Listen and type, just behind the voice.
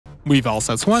Weevil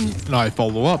sets 1, and I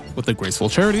follow up with a Graceful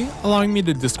Charity, allowing me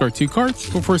to discard 2 cards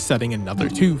before setting another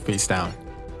 2 face down.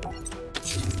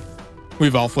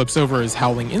 Weevil flips over his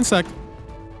Howling Insect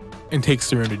and takes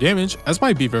 300 damage as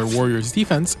my Beaver Warrior's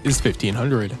defense is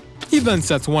 1500. He then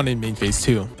sets 1 in main phase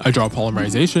 2. I draw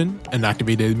Polymerization and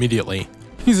activate it immediately,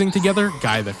 fusing together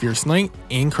Gaia the Fierce Knight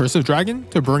and Cursive Dragon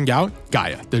to bring out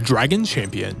Gaia the Dragon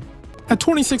Champion. At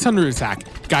 2600 attack,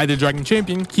 Gaia the Dragon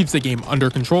Champion keeps the game under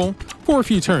control for a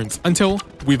few turns until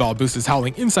Weevil boosts his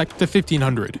Howling Insect to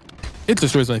 1500. It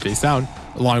destroys my face down,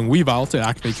 allowing Weevil to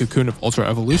activate Cocoon of Ultra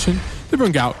Evolution to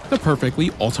bring out the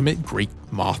perfectly ultimate Great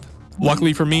Moth.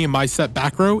 Luckily for me, my set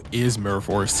back row is Mirror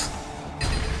Force.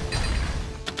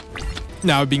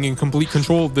 Now being in complete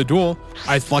control of the duel,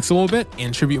 I flex a little bit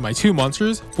and tribute my 2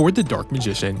 monsters for the Dark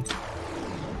Magician.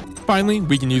 Finally,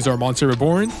 we can use our Monster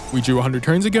Reborn we drew 100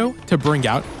 turns ago to bring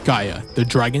out Gaia the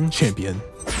Dragon Champion.